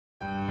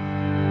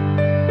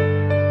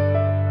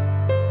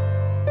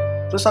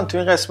دوستان تو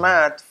این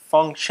قسمت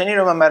فانکشنی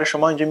رو من برای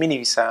شما اینجا می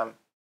نویسم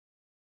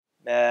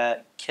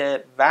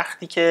که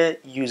وقتی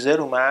که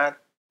یوزر اومد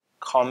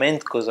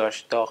کامنت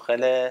گذاشت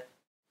داخل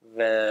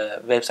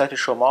وبسایت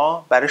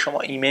شما برای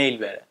شما ایمیل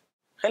بره.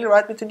 خیلی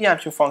راحت میتونید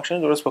همچین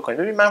فانکشن درست بکنید.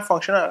 ببین من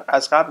فانکشن رو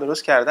از قبل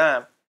درست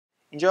کردم،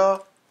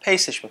 اینجا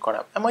پیستش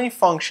میکنم. اما این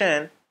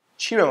فانکشن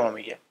چی به ما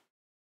میگه؟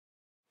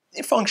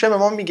 این فانکشن به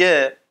ما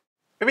میگه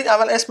ببین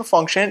اول اسم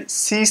فانکشن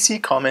cc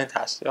کامنت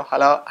هست، یا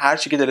حالا هر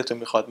چی که دلتون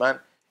میخواد. من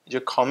اینجا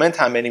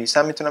کامنت هم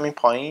بنویسم، میتونم این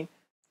پایین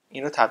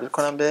این رو تبدیل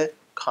کنم به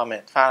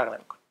کامنت، فرق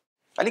نمیکنه.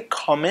 ولی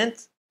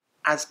کامنت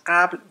از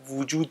قبل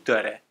وجود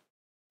داره،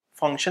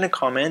 فانکشن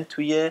کامنت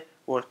توی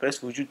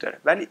وردپرس وجود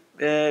داره، ولی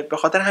به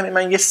خاطر همین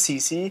من یه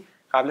cc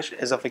قبلش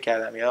اضافه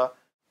کردم یا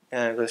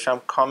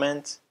گذاشتم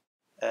کامنت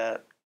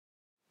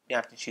یه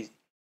همچین چیزی.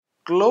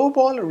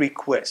 global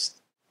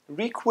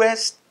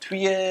request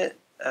توی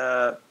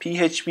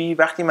PHP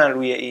وقتی من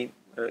روی این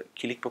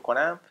کلیک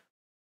بکنم،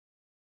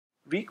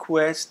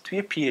 request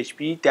توی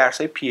PHP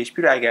درسای PHP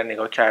رو اگر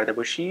نگاه کرده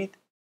باشید،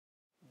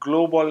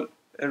 global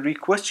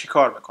request چی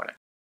کار میکنه؟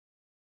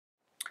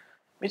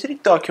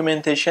 میتونید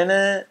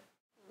داکیومنتیشن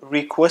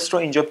request رو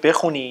اینجا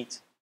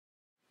بخونید.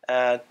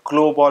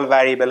 global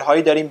variable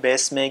هایی داریم به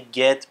اسم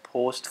get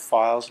post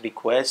files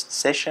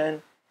request session،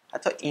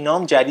 حتی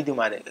اینام جدید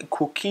اومده.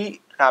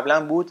 کوکی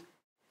قبلا بود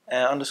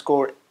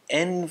underscore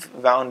env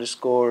و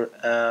underscore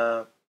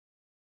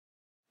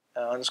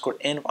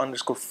env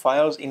underscore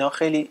files، اینا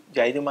خیلی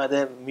جدید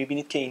اومده.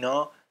 میبینید که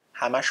اینا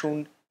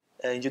همشون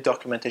اینجا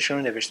داکیومنتیشن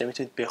رو نوشته،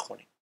 میتونید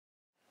بخونید.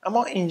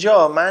 اما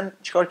اینجا من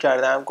چیکار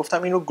کردم؟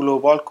 گفتم این رو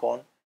گلوبال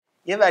کن.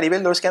 یه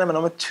وریبل درست کردم به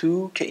نام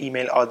to که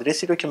ایمیل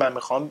آدرسی رو که من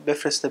میخوام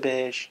بفرسته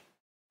بهش.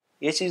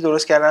 یه چیز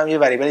درست کردم، یه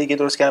وریبل دیگه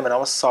درست کردم به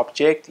نام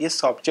subject، یه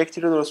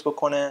سابجکتی رو درست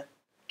بکنه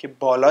که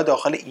بالا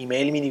داخل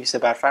ایمیل مینویسه.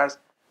 برفرض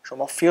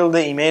شما فیلد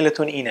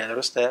ایمیلتون اینه،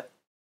 درسته؟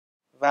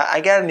 و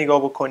اگر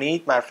نگاه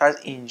بکنید برفرض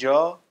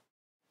اینجا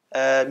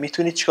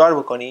میتونید چیکار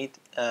بکنید؟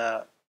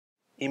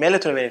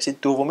 ایمیلتون رو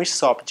بنویسید، دومیش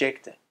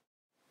سابجکته.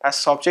 پس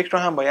سابجکت رو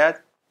هم باید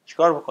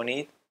چیکار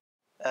بکنید؟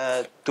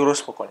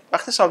 درست بکنید.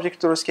 وقتی سابجکت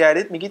درست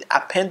کردید میگید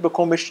اپند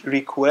بکن بهش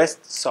ریکوست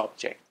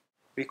سابجکت.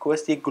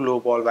 ریکوست یک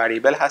گلوبال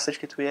وریبل هستش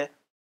که توی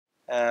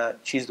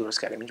چیز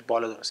درست کردیم، اینجا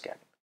بالا درست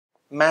کردیم.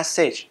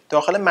 مسیج،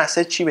 داخل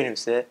مسیج چی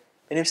بنویسه؟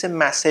 بنویسه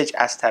مسیج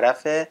از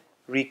طرف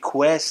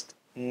ریکوست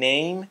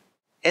نیم،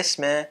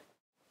 اسم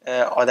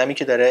آدمی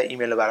که داره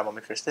ایمیل رو برای ما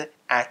میفرسته،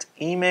 at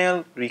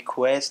email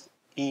request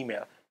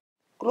email.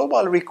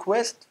 global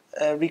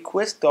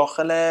request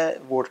داخل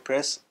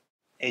وردپرس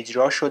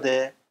اجرا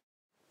شده،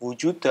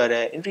 وجود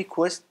داره. این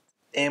ریکوست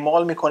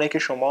اعمال میکنه که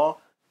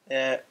شما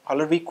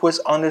حالا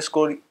ریکوست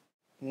underscore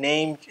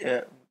name،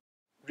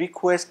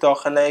 ریکوست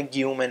داخل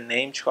گیومن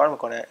نیم چیکار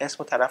میکنه؟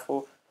 اسم طرف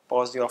رو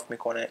بازیافت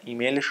میکنه،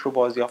 ایمیلش رو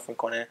بازیافت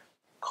میکنه،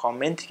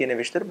 کامنتی که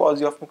نوشته رو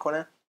بازیافت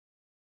میکنه.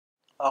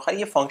 آخر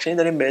یه فانکشنی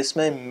داریم به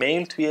اسم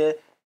میل توی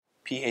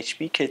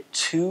PHP که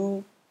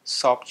to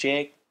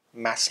subject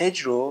message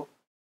رو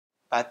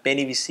بعد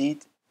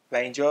بنویسید و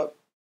اینجا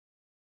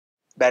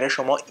برای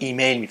شما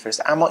ایمیل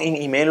میفرسته. اما این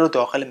ایمیل رو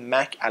داخل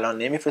مک الان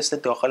نمیفرسته،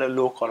 داخل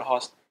لوکال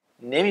هاست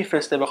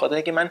نمیفرسته، به خاطر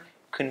اینکه من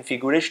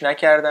کنفیگورش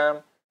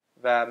نکردم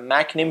و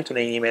مک نمیتونه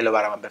این ایمیل رو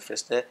برای من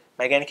بفرسته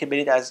مگر اینکه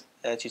برید از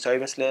چیزهایی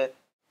مثل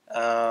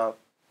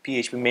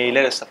PHP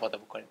میلر استفاده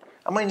بکنید.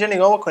 اما اینجا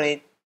نگاه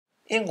بکنید،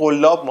 این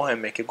قلاب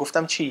مهمه که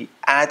گفتم چی؟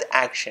 add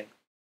action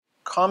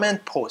comment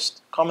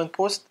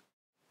post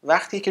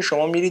وقتی که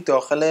شما میرید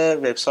داخل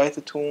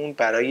وبسایتتون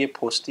برای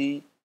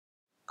پستی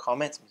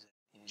کامنت میذارید.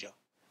 اینجا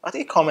وقتی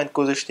که کامنت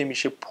گذاشته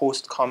میشه،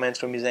 پست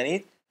کامنت رو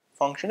میزنید،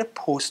 فانکشن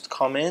پست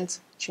کامنت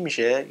چی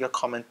میشه؟ یا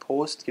کامنت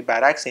پست که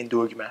برعکس این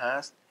دگمه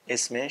هست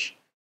اسمش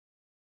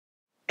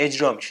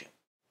اجرا میشه.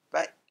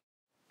 و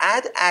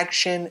add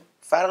action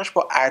فرقش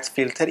با add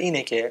filter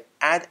اینه که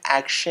add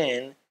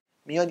action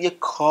میاد یه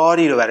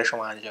کاری رو برای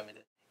شما انجام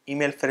میده.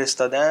 ایمیل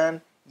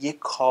فرستادن یه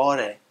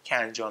کاره که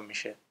انجام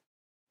میشه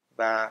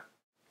و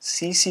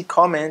cc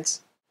comments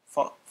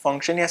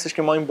فانکشنی هستش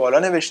که ما این بالا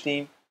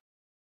نوشتیم،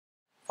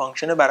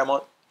 فانکشن رو برای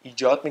ما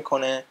ایجاد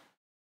میکنه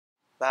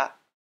و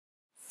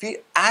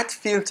add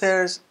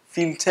filters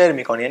فیلتر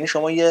میکنه. یعنی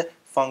شما یه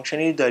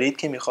فانکشنی دارید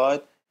که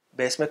میخواد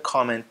به اسم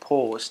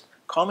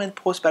کامنت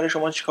پست برای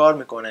شما چیکار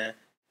میکنه؟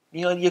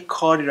 میاد یه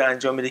کاری رو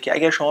انجام میده که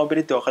اگر شما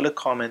برید داخل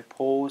کامنت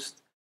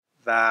پست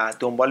و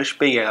دنبالش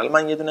بگردید، حالا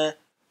من یه دونه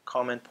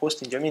کامنت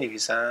پست اینجا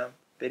مینویسم،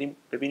 بریم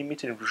ببینیم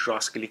میتونیم روش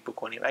راست کلیک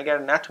بکنیم. اگر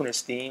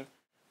نتونستیم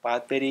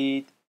باید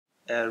برید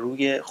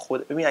روی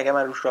خود، ببین اگر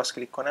من روش راست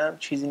کلیک کنم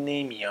چیزی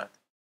نمیاد،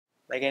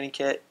 مگر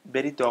اینکه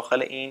برید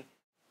داخل این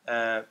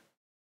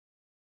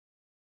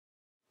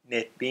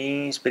نت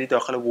بینز، برید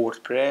داخل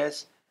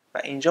وردپرس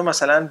و اینجا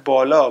مثلا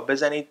بالا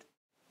بزنید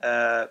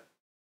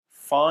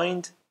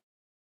find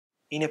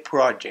in a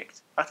project.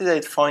 وقتی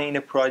دارید find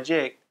in a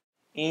project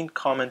این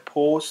کامنت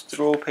پست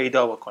رو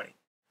پیدا بکنید.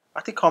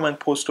 وقتی کامنت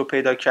پست رو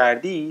پیدا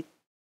کردید،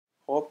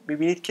 خب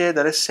میبینید که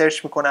داره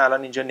سرچ میکنه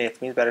الان اینجا نت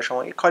بینز برای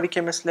شما. این کاری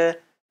که مثل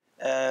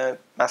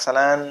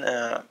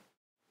مثلا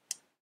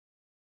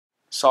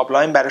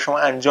سابلایم برای شما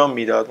انجام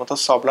میداد، منتها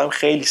سابلایم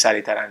خیلی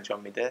سریعتر انجام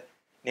میده.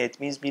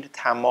 نتمیز میره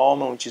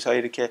تمام اون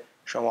چیزهایی رو که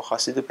شما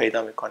خواستید رو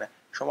پیدا میکنه.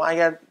 شما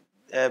اگر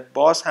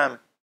باز هم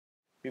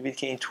ببینید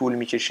که این طول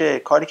میکشه،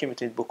 کاری که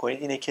میتونید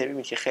بکنید اینه که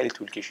ببینید که خیلی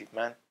طول کشید،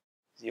 من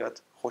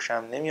زیاد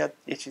خوشم نمیاد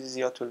یه چیزی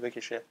زیاد طول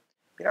بکشه،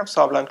 میرم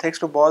سابلایم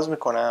تکست رو باز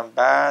میکنم،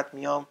 بعد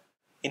میام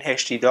این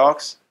HT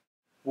docs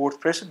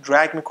وردپرس رو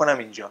درگ میکنم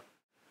اینجا.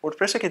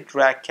 وردپرس رو که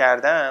درگ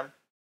کردم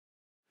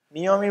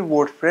میام این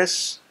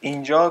وردپرس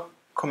اینجا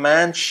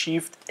کامند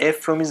شیفت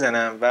F رو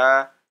میزنم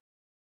و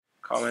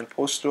کامنت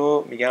پست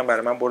رو میگم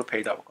برای من برو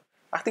پیدا بکن.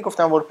 وقتی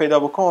گفتم برو پیدا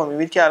بکن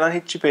میبینید که الان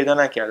هیچی پیدا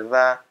نکرد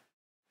و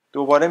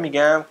دوباره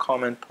میگم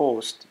کامنت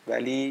پست،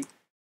 ولی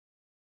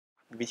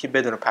میبینید که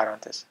بدون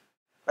پرانتز.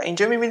 و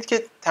اینجا میبینید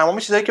که تمام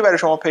چیزهایی که برای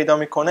شما پیدا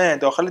میکنه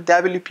داخل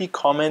WP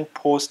کامنت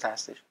پست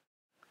هستش.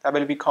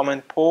 WP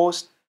کامنت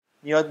پست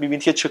میاد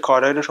میبینید که چه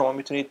کارهایی رو شما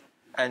میتونید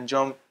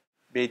انجام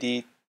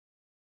بدید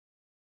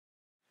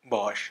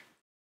باش.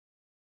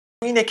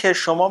 اینه که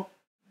شما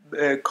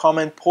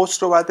کامنت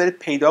پست رو باید برید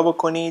پیدا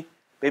بکنید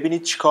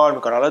ببینید چی کار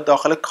میکنه. حالا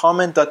داخل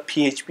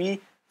comment.php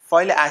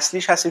فایل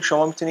اصلیش هست که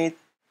شما میتونید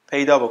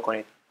پیدا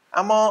بکنید.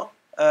 اما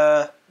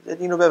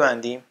این رو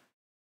ببندیم.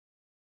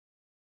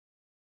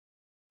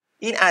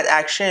 این اد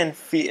اکشن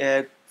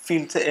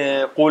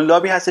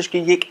قلابی هستش که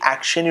یک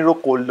اکشنی رو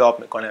قلاب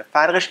میکنه.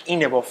 فرقش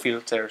اینه با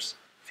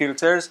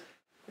فیلترز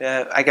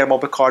اگر ما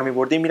به کار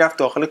میبردیم میرفت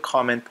داخل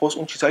کامنت پست،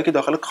 اون چیزهایی که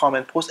داخل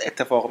کامنت پست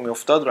اتفاق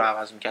میافتاد رو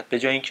عوض میکرد، به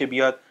جای اینکه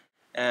بیاد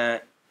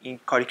این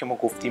کاری که ما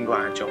گفتیم رو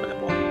انجام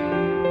بده.